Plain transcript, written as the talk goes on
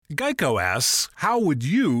Geico asks, how would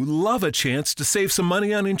you love a chance to save some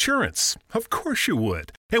money on insurance? Of course you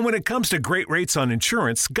would. And when it comes to great rates on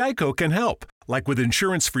insurance, Geico can help. Like with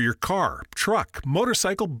insurance for your car, truck,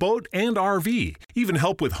 motorcycle, boat, and RV. Even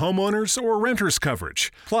help with homeowners or renters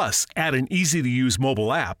coverage. Plus, add an easy-to-use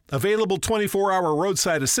mobile app, available 24-hour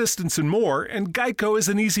roadside assistance and more, and Geico is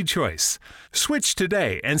an easy choice. Switch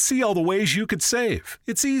today and see all the ways you could save.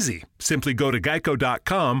 It's easy. Simply go to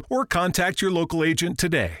geico.com or contact your local agent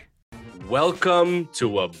today. Welcome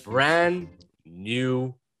to a brand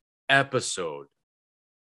new episode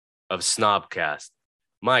of SnobCast.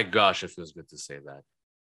 My gosh, it feels good to say that.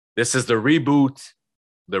 This is the reboot,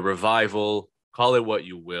 the revival, call it what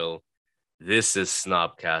you will. This is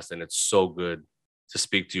SnobCast, and it's so good to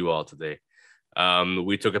speak to you all today.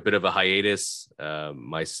 We took a bit of a hiatus,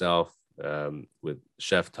 myself, with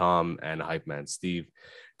Chef Tom and Hype Man Steve,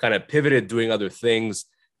 kind of pivoted doing other things.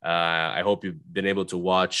 I hope you've been able to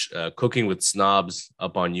watch Cooking with Snobs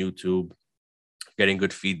up on YouTube, getting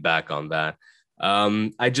good feedback on that.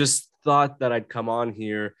 I just thought that I'd come on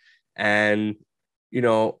here and, you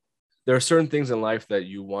know, there are certain things in life that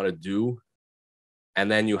you want to do, and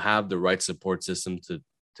then you have the right support system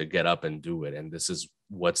to get up and do it. And this is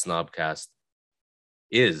what SnobCast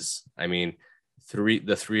is. I mean,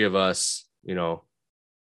 the three of us, you know,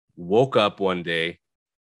 woke up one day,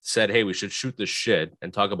 said, hey, we should shoot this shit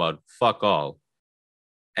and talk about fuck all.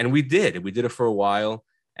 And we did. We did it for a while.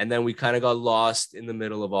 And then we kind of got lost in the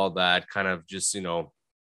middle of all that, kind of just, you know,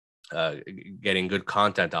 getting good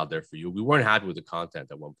content out there for you. We weren't happy with the content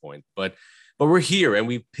at one point, but we're here and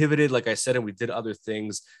we pivoted, like I said, and we did other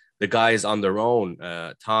things. The guys on their own,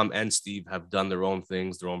 Tom and Steve, have done their own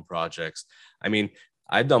things, their own projects. I mean,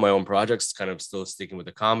 I've done my own projects, kind of still sticking with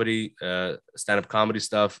the comedy, stand-up comedy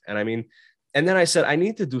stuff. And I mean, and then I said, I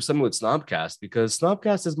need to do something with SnobCast because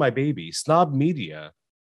SnobCast is my baby. Snob Media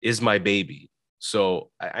is my baby.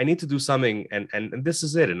 So I need to do something, and this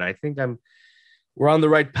is it. And I think we're on the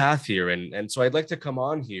right path here. And so I'd like to come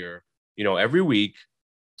on here, you know, every week,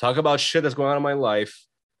 talk about shit that's going on in my life,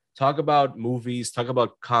 talk about movies, talk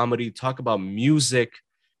about comedy, talk about music.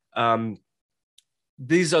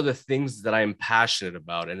 These are the things that I'm passionate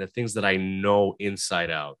about and the things that I know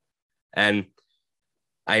inside out. And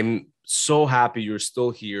I'm so happy you're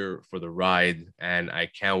still here for the ride, and I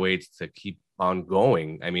can't wait to keep on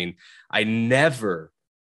going. I mean, I never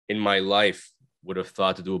in my life would have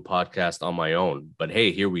thought to do a podcast on my own, but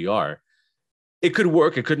hey, here we are. It could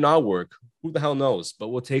work, it could not work. Who the hell knows? But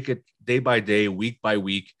we'll take it day by day, week by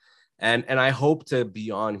week. And I hope to be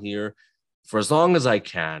on here for as long as I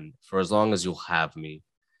can, for as long as you'll have me,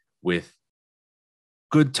 with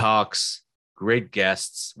good talks, great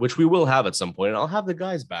guests, which we will have at some point. And I'll have the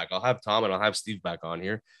guys back. I'll have Tom and I'll have Steve back on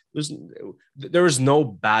here. There is no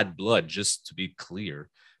bad blood, just to be clear.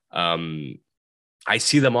 I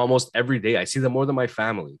see them almost every day. I see them more than my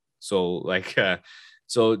family. So like,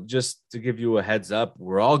 so just to give you a heads up,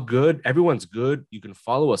 we're all good. Everyone's good. You can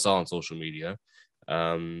follow us all on social media.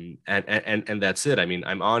 And that's it. I mean,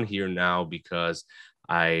 I'm on here now because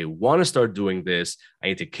I want to start doing this. I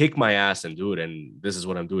need to kick my ass and do it. And this is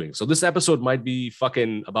what I'm doing. So this episode might be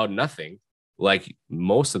fucking about nothing. Like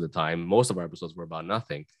most of the time, most of our episodes were about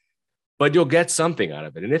nothing, but you'll get something out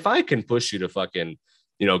of it. And if I can push you to fucking,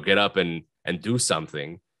 you know, get up and do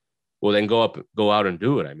something, well, then go out and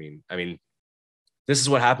do it. I mean, this is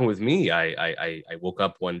what happened with me. I woke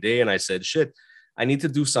up one day and I said, shit, I need to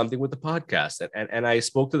do something with the podcast. And I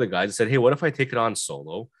spoke to the guys and said, hey, what if I take it on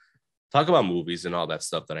solo, talk about movies and all that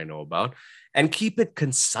stuff that I know about, and keep it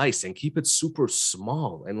concise and keep it super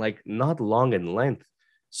small and like not long in length.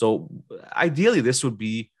 So ideally, this would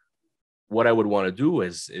be what I would want to do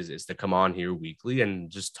is to come on here weekly and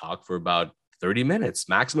just talk for about 30 minutes,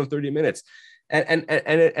 maximum 30 minutes. And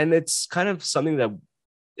it's kind of something that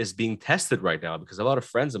is being tested right now because a lot of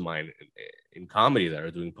friends of mine in comedy that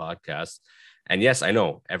are doing podcasts. And yes, I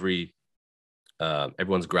know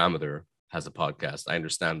everyone's grandmother has a podcast. I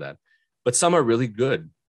understand that, but some are really good.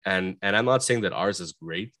 And I'm not saying that ours is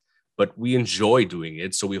great, but we enjoy doing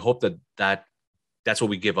it. So we hope that's what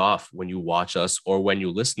we give off when you watch us or when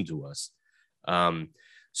you listen to us.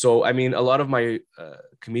 So, I mean, a lot of my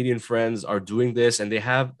comedian friends are doing this and they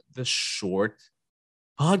have the short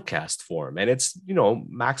podcast form and it's, you know,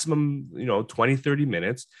 maximum, you know, 20, 30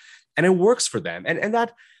 minutes and it works for them.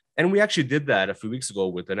 And we actually did that a few weeks ago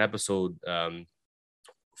with an episode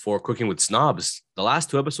for Cooking with Snobs. The last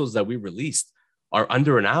two episodes that we released are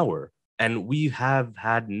under an hour and we have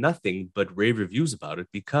had nothing but rave reviews about it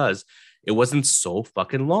because it wasn't so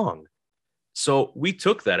fucking long. So we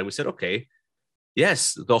took that and we said, okay,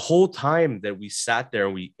 yes, the whole time that we sat there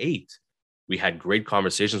and we ate, We had great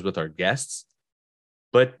conversations with our guests,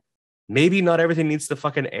 but maybe not everything needs to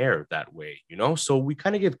fucking air that way, you know? So we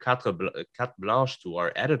kind of give carte blanche to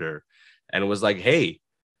our editor and was like, hey,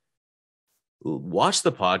 watch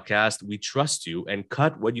the podcast. We trust you and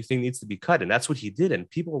cut what you think needs to be cut. And that's what he did. And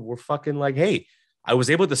people were fucking like, hey, I was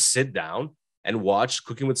able to sit down and watch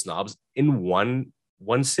Cooking with Snobs in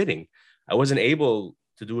one sitting. I wasn't able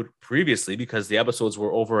to do it previously because the episodes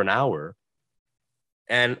were over an hour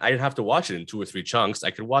and I didn't have to watch it in 2 or 3 chunks.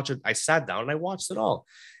 I could watch it. I sat down and I watched it all.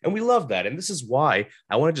 And we love that. And this is why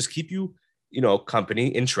I want to just keep you,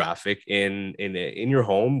 company in traffic, in your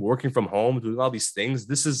home, working from home, doing all these things.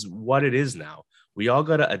 This is what it is now. We all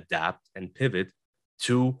got to adapt and pivot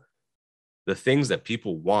to the things that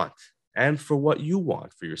people want and for what you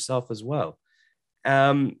want for yourself as well.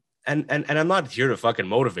 And I'm not here to fucking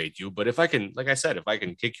motivate you, but if I can, like I said, if I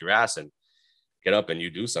can kick your ass and get up and you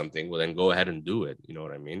do something, well, then go ahead and do it. You know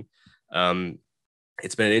what I mean?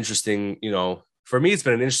 It's been an interesting, for me, it's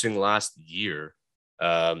been an interesting last year.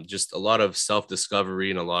 Just a lot of self-discovery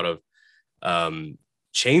and a lot of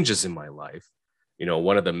changes in my life.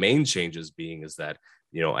 One of the main changes being is that,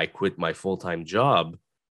 I quit my full-time job,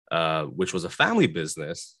 which was a family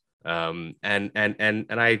business. And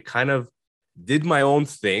I kind of did my own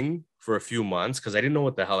thing for a few months because I didn't know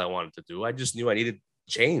what the hell I wanted to do. I just knew I needed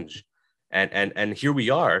change. And here we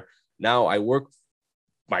are. Now I work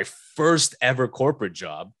my first ever corporate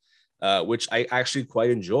job, which I actually quite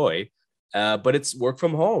enjoy. But it's work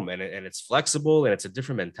from home and it's flexible and it's a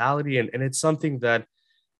different mentality. And it's something that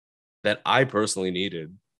I personally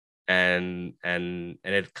needed. And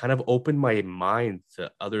it kind of opened my mind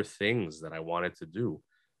to other things that I wanted to do,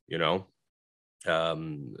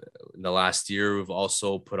 in the last year, we've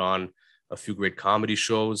also put on a few great comedy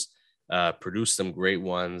shows, produced some great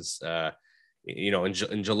ones.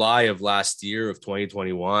 In July of last year of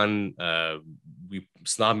 2021,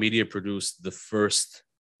 Snob Media produced the first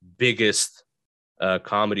biggest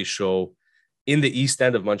comedy show in the East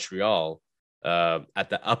End of Montreal.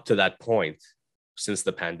 Up to that point, since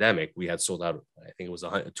the pandemic, we had sold out. I think it was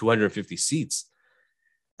 250 seats,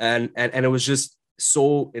 and it was just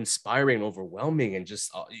so inspiring and overwhelming, and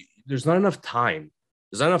just there's not enough time.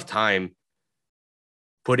 There's not enough time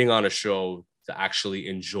putting on a show to actually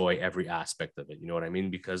enjoy every aspect of it. You know what I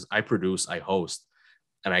mean? Because I produce, I host,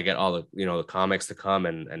 and I get all the the comics to come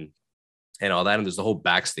and all that. And there's the whole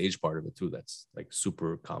backstage part of it too. That's like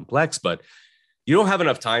super complex, but you don't have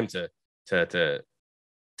enough time to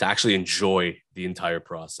actually enjoy the entire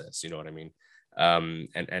process. You know what I mean?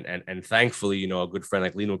 And thankfully, a good friend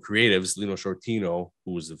like Lino Creatives, Lino Shortino,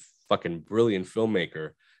 who was a fucking brilliant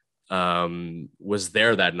filmmaker, was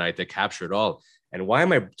there that night to capture it all. And why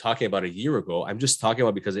am I talking about a year ago? I'm just talking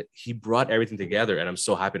about because he brought everything together, and I'm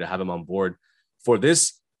so happy to have him on board for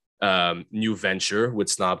this new venture with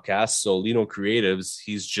SnobCast. So Lino Creatives,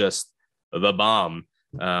 he's just the bomb.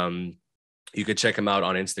 You could check him out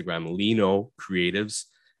on Instagram, Lino Creatives,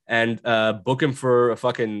 and book him for a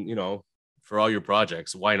fucking, for all your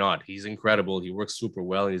projects. Why not? He's incredible. He works super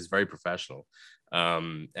well, and he's very professional.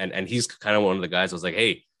 And he's kind of one of the guys I was like,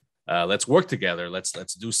 hey, let's work together.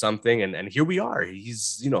 Let's do something. And here we are.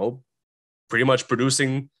 He's, pretty much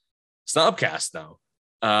producing SnobCast now.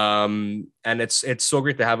 And it's so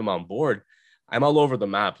great to have him on board. I'm all over the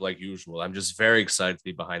map like usual. I'm just very excited to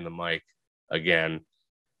be behind the mic again.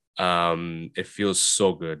 It feels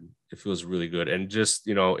so good. It feels really good. And just,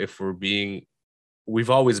 if we've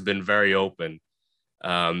always been very open.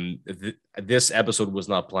 This episode was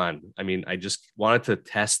not planned. I mean, I just wanted to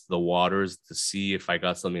test the waters to see if I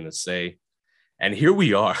got something to say. And here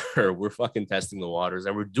we are. We're fucking testing the waters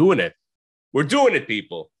and we're doing it. We're doing it,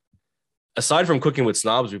 people. Aside from Cooking with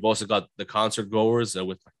Snobs, we've also got the concert goers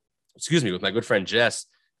with my good friend Jess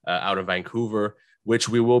out of Vancouver, which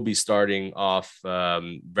we will be starting off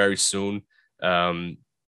very soon.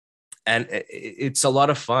 And it's a lot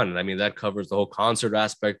of fun. I mean, that covers the whole concert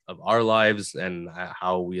aspect of our lives and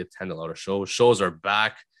how we attend a lot of shows. Shows are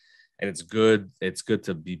back, and it's good. It's good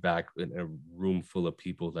to be back in a room full of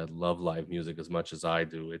people that love live music as much as I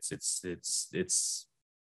do. It's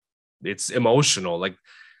emotional. Like,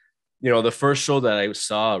 the first show that I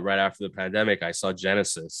saw right after the pandemic, I saw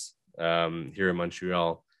Genesis here in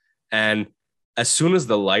Montreal, and as soon as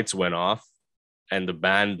the lights went off and the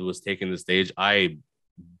band was taking the stage, I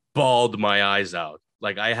bawled my eyes out.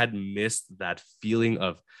 Like I had missed that feeling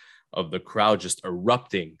of the crowd just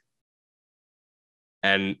erupting.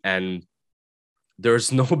 And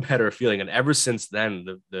there's no better feeling. And ever since then,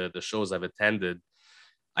 the shows I've attended,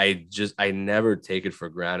 I never take it for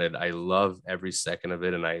granted. I love every second of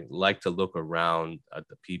it. And I like to look around at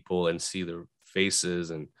the people and see their faces.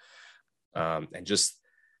 And And just,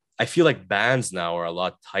 I feel like bands now are a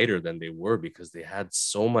lot tighter than they were because they had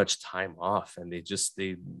so much time off, and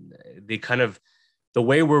they kind of, the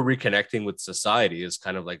way we're reconnecting with society is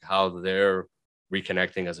kind of like how they're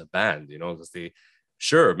reconnecting as a band, you know, because they,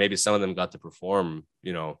 sure, maybe some of them got to perform,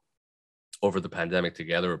 you know, over the pandemic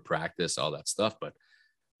together or practice, all that stuff. But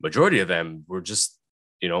majority of them were just,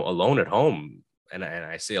 you know, alone at home. And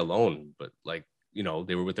I say alone, but like, you know,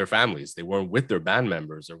 they were with their families. They weren't with their band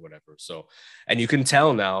members or whatever. So, and you can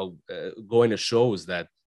tell now going to shows that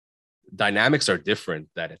dynamics are different,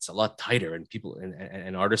 that it's a lot tighter, and people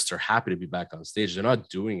and artists are happy to be back on stage. They're not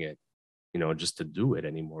doing it, you know, just to do it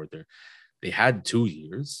anymore. They had 2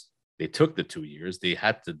 years. They took the 2 years. They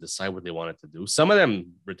had to decide what they wanted to do. Some of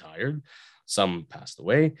them retired, some passed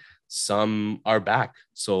away, some are back.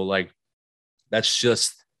 So like, that's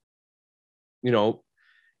just, you know,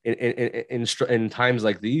 in times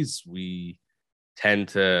like these, we tend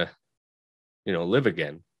to, you know, live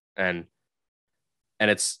again. And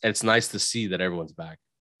it's nice to see that everyone's back.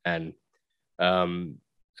 And um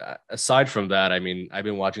aside from that, I mean, I've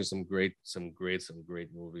been watching some great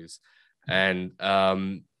movies. And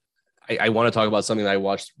I want to talk about something that I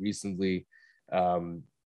watched recently,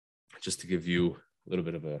 just to give you a little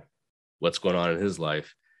bit of a what's going on in his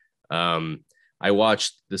life. I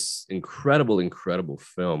watched this incredible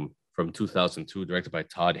film from 2002, directed by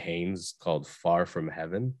Todd Haynes, called Far From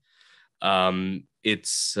Heaven. It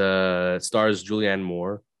stars Julianne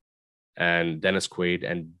Moore and Dennis Quaid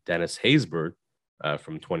and Dennis Haysbert,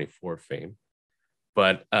 from 24 fame.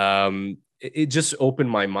 But it just opened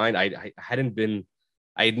my mind. I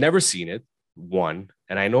had never seen it, one,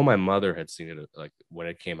 and I know my mother had seen it like when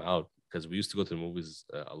it came out, because we used to go to the movies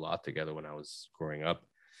a lot together when I was growing up.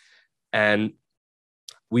 And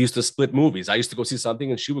we used to split movies. I used to go see something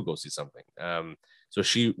and she would go see something. So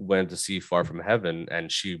she went to see Far From Heaven, and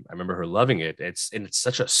I remember her loving it. It's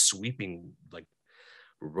such a sweeping, like,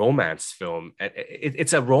 romance film.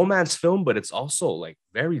 It's a romance film, but it's also like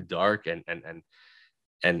very dark, and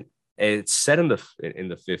it's set in the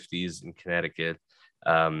 50s in Connecticut.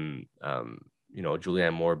 You know,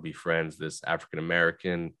 Julianne Moore befriends this African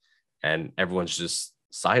American, and everyone's just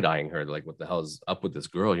side-eyeing her, like, what the hell is up with this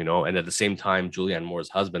girl, you know? And at the same time, Julianne Moore's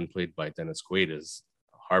husband, played by Dennis Quaid, is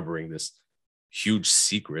harboring this huge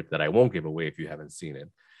secret that I won't give away if you haven't seen it.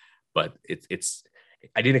 But it's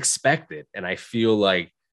I didn't expect it, and I feel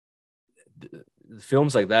like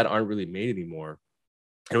films like that aren't really made anymore.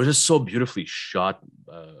 And it was just so beautifully shot.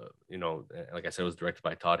 You know, like I said, it was directed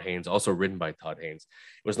by Todd Haynes, also written by Todd Haynes.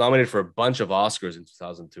 It was nominated for a bunch of Oscars in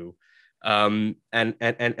 2002. And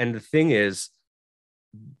the thing is,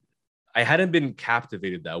 I hadn't been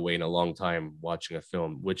captivated that way in a long time watching a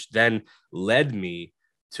film, which then led me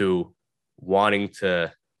to wanting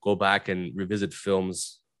to go back and revisit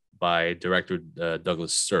films by director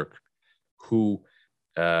Douglas Sirk, who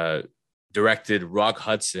directed Rock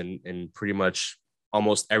Hudson in pretty much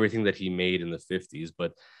almost everything that he made in the 50s.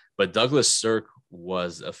 But Douglas Sirk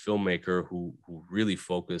was a filmmaker who really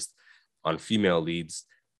focused on female leads,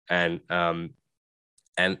 and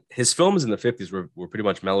his films in the 50s were pretty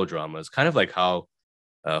much melodramas, kind of like how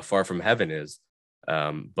Far From Heaven is.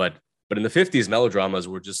 But in the 50s, melodramas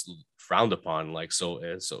were just frowned upon. Like, so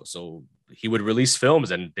he would release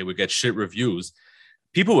films and they would get shit reviews.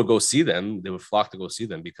 People would go see them. They would flock to go see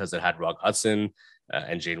them because it had Rock Hudson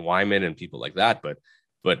and Jane Wyman and people like that.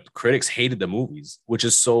 But critics hated the movies, which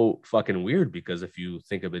is so fucking weird, because if you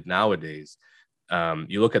think of it nowadays,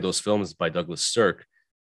 you look at those films by Douglas Sirk,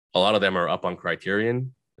 a lot of them are up on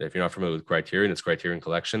Criterion. If you're not familiar with Criterion, it's Criterion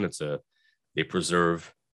Collection. They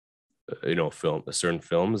preserve, you know, certain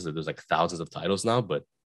films. There's like thousands of titles now, but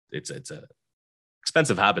it's a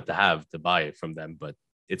expensive habit to buy it from them. But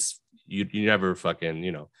it's you never fucking,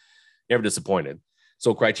 you know, never disappointed.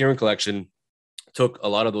 So Criterion Collection took a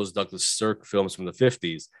lot of those Douglas Sirk films from the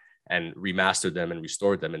 50s and remastered them and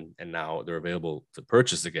restored them, and now they're available to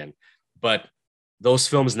purchase again. But those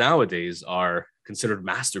films nowadays are considered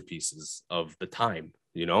masterpieces of the time,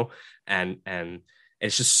 you know, and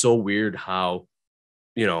it's just so weird how,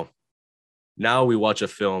 you know, now we watch a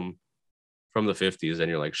film from the 50s and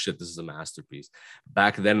you're like, shit, this is a masterpiece.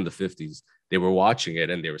 Back then in the 50s, they were watching it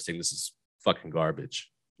and they were saying, this is fucking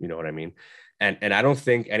garbage. You know what I mean? And I don't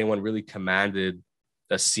think anyone really commanded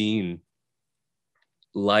a scene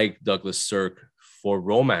like Douglas Sirk for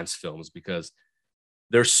romance films, because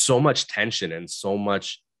there's so much tension and so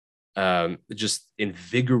much just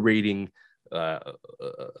invigorating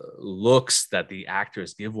looks that the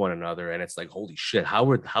actors give one another, and it's like, holy shit, how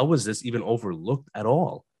was this even overlooked at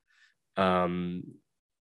all?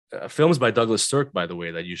 films by Douglas Sirk, by the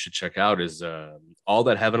way, that you should check out is All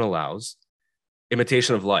That Heaven Allows,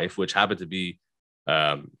 Imitation of Life, which happened to be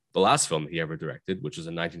the last film he ever directed, which was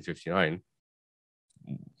in 1959.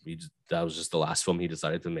 That was just the last film he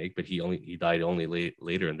decided to make, but he died only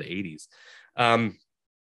later in the 80s.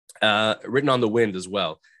 Written on the Wind as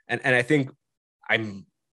well, and I think I'm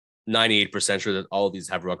 98% sure that all of these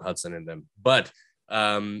have Rock Hudson in them. But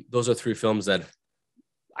those are three films that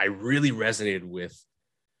I really resonated with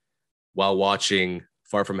while watching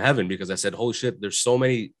Far From Heaven, because I said, holy shit, there's so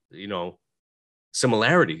many,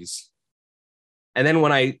 similarities. And then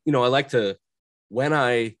when I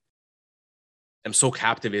am so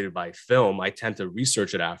captivated by film, I tend to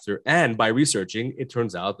research it after. And by researching, it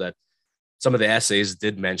turns out that some of the essays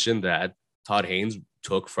did mention that Todd Haynes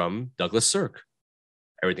took from Douglas Sirk.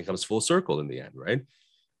 Everything comes full circle in the end, right?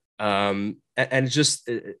 And just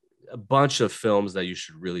a bunch of films that you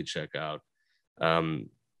should really check out.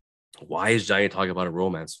 Why is Johnny talking about a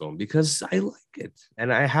romance film? Because I like it.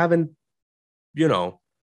 And I haven't,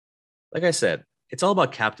 like I said, it's all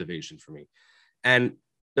about captivation for me. And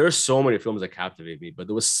there are so many films that captivate me, but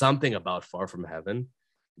there was something about Far From Heaven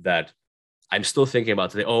that I'm still thinking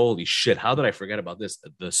about today. Oh, holy shit, how did I forget about this?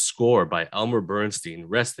 The score by Elmer Bernstein.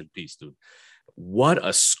 Rest in peace, dude. What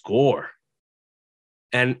a score.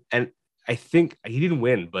 And I think he didn't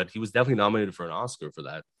win, but he was definitely nominated for an Oscar for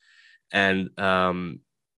that. And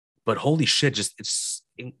but holy shit,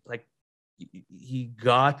 like he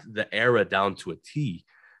got the era down to a T.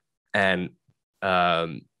 And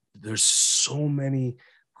there's so many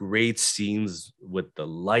great scenes with the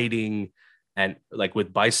lighting and like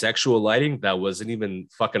with bisexual lighting that wasn't even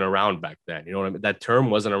fucking around back then. You know what I mean? That term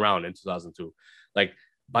wasn't around in 2002. Like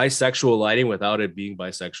bisexual lighting without it being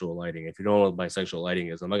bisexual lighting. If you don't know what bisexual lighting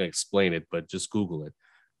is, I'm not gonna explain it, but just Google it.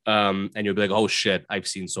 And you'll be like, oh shit, I've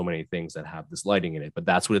seen so many things that have this lighting in it, but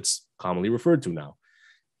that's what it's commonly referred to now.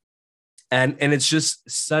 And it's just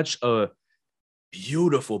such a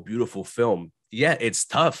beautiful, beautiful film. Yeah, it's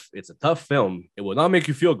tough. It's a tough film. It will not make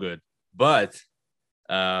you feel good, but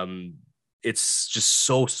it's just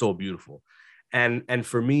so beautiful. And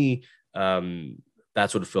for me,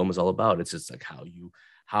 that's what the film is all about. It's just like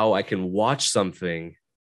how I can watch something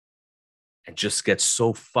and just get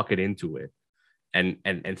so fucking into it. And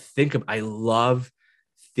I love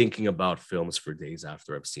thinking about films for days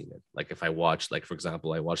after I've seen it. Like if I watched, like for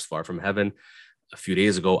example, I watched Far From Heaven a few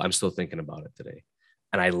days ago, I'm still thinking about it today.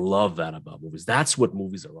 And I love that about movies. That's what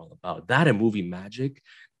movies are all about. That and movie magic.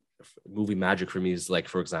 Movie magic for me is like,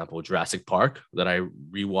 for example, Jurassic Park that I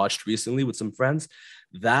rewatched recently with some friends.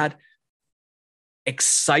 That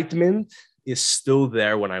excitement is still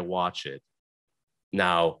there when I watch it.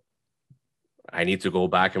 Now, I need to go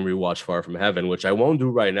back and rewatch Far From Heaven, which I won't do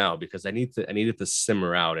right now because I need it to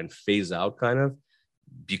simmer out and phase out kind of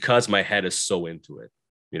because my head is so into it,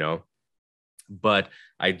 But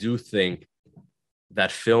I do think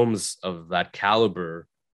that films of that caliber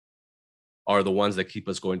are the ones that keep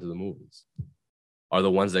us going to the movies, are the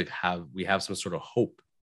ones that we have some sort of hope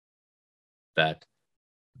that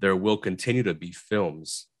there will continue to be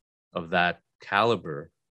films of that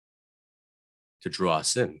caliber to draw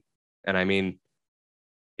us in. And I mean,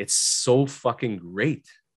 it's so fucking great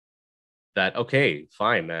that, okay,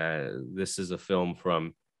 fine, this is a film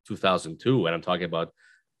from 2002, and I'm talking about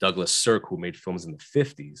Douglas Sirk, who made films in the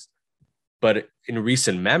 50s. But in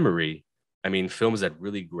recent memory, I mean, films that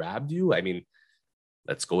really grabbed you, I mean,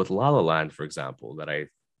 let's go with La La Land, for example, that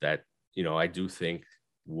I do think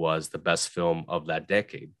was the best film of that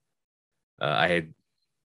decade.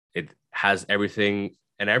 It has everything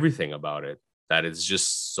about it that is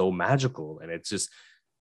just so magical, and it just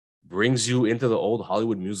brings you into the old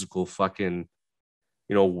Hollywood musical fucking,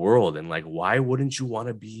 world. And like, why wouldn't you want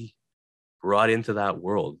to be brought into that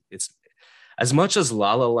world? It's as much as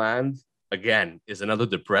La La Land, again, is another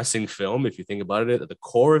depressing film. If you think about it, at the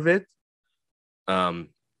core of it,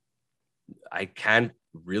 I can't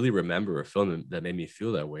really remember a film that made me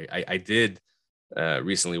feel that way. I did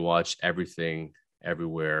recently watch Everything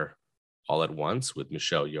Everywhere All at Once with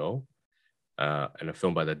Michelle Yeoh, and a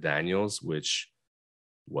film by the Daniels, which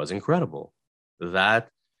was incredible. That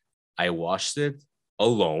I watched it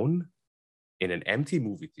alone in an empty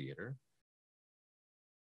movie theater,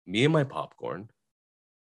 me and my popcorn.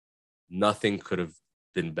 Nothing could have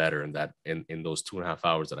been better in those 2.5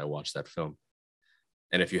 hours that I watched that film.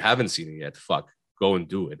 And if you haven't seen it yet, go and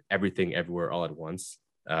do it. Everything Everywhere All at Once.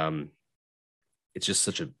 It's just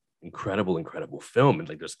such an incredible film. And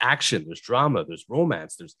like, there's action, there's drama, there's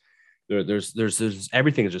romance, there's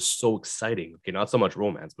everything is just so exciting. Okay, not so much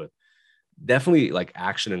romance, but definitely like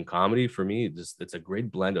action and comedy for me. It's a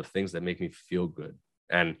great blend of things that make me feel good.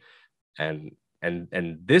 And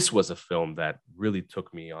and this was a film that really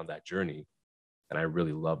took me on that journey, and I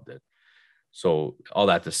really loved it. So all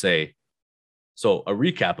that to say, so a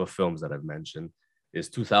recap of films that I've mentioned is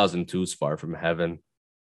 2002's Far From Heaven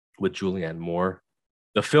with Julianne Moore.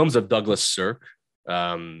 The films of Douglas Sirk,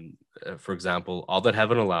 for example, All That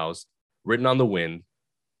Heaven Allows, Written on the Wind,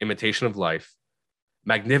 Imitation of Life,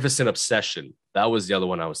 Magnificent Obsession. That was the other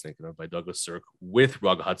one I was thinking of by Douglas Sirk with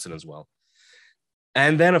Rug Hudson as well.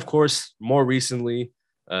 And then, of course, more recently,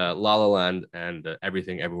 La La Land and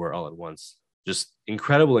Everything Everywhere All at Once. Just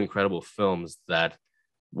incredible, incredible films that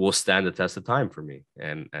will stand the test of time for me.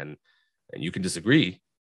 And you can disagree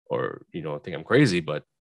or, think I'm crazy, but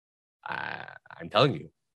I'm telling you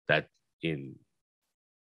that in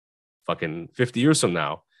fucking 50 years from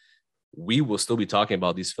now, we will still be talking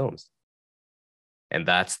about these films. And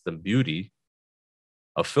that's the beauty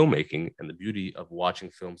of filmmaking and the beauty of watching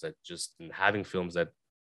films and having films that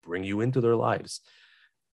bring you into their lives.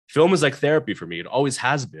 Film is like therapy for me. It always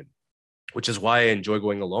has been, which is why I enjoy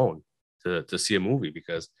going alone to see a movie,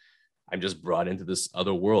 because I'm just brought into this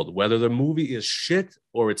other world. Whether the movie is shit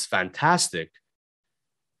or it's fantastic,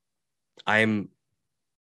 I'm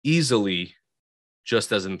easily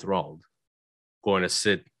just as enthralled going to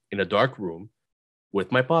sit in a dark room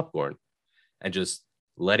with my popcorn and just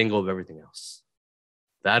letting go of everything else.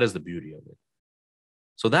 That is the beauty of it.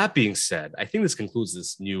 So that being said, I think this concludes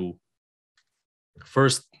this new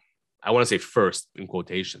first in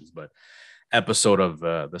quotations, but episode of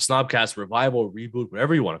the SnobCast revival, reboot,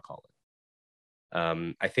 whatever you want to call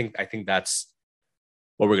it. I think that's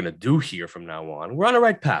what we're gonna do here from now on. We're on the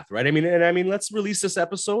right path, right? I mean, let's release this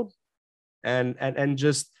episode and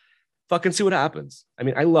just fucking see what happens. I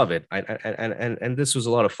mean, I love it. And this was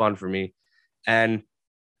a lot of fun for me, and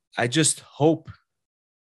I just hope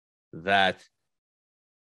that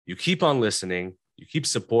you keep on listening, you keep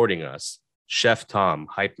supporting us, Chef Tom,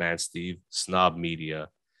 Hype Man Steve, Snob Media,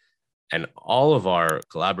 and all of our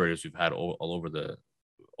collaborators we've had all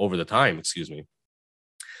over the time, excuse me.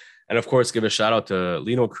 And of course, give a shout out to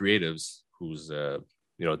Lino Creatives, who's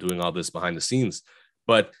doing all this behind the scenes.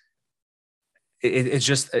 But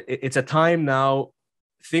it's a time now.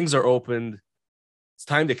 Things are opened. It's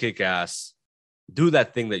time to kick ass. Do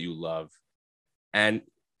that thing that you love, and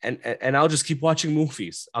I'll just keep watching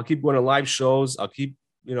movies. I'll keep going to live shows. I'll keep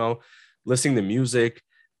listening to music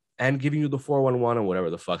and giving you the 411 and whatever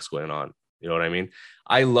the fuck's going on. You know what I mean?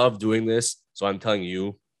 I love doing this, so I'm telling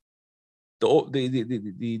you,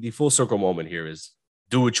 the full circle moment here is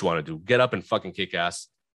do what you want to do. Get up and fucking kick ass,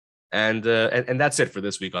 and that's it for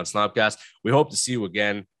this week on SnobCast. We hope to see you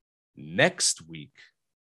again next week.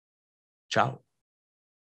 Ciao.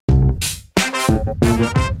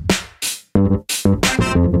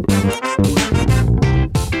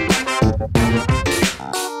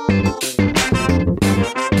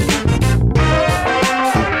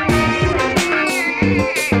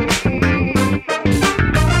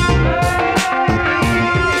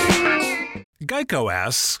 Geico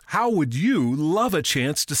asks, how would you love a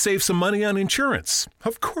chance to save some money on insurance?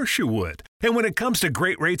 Of course you would. And when it comes to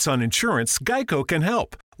great rates on insurance, Geico can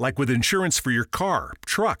help. Like with insurance for your car,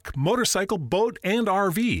 truck, motorcycle, boat, and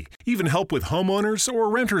RV. Even help with homeowners or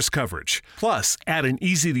renters coverage. Plus, add an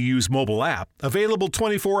easy-to-use mobile app, available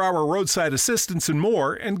 24-hour roadside assistance, and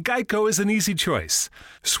more, and Geico is an easy choice.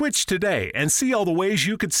 Switch today and see all the ways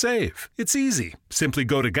you could save. It's easy. Simply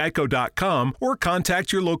go to geico.com or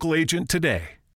contact your local agent today.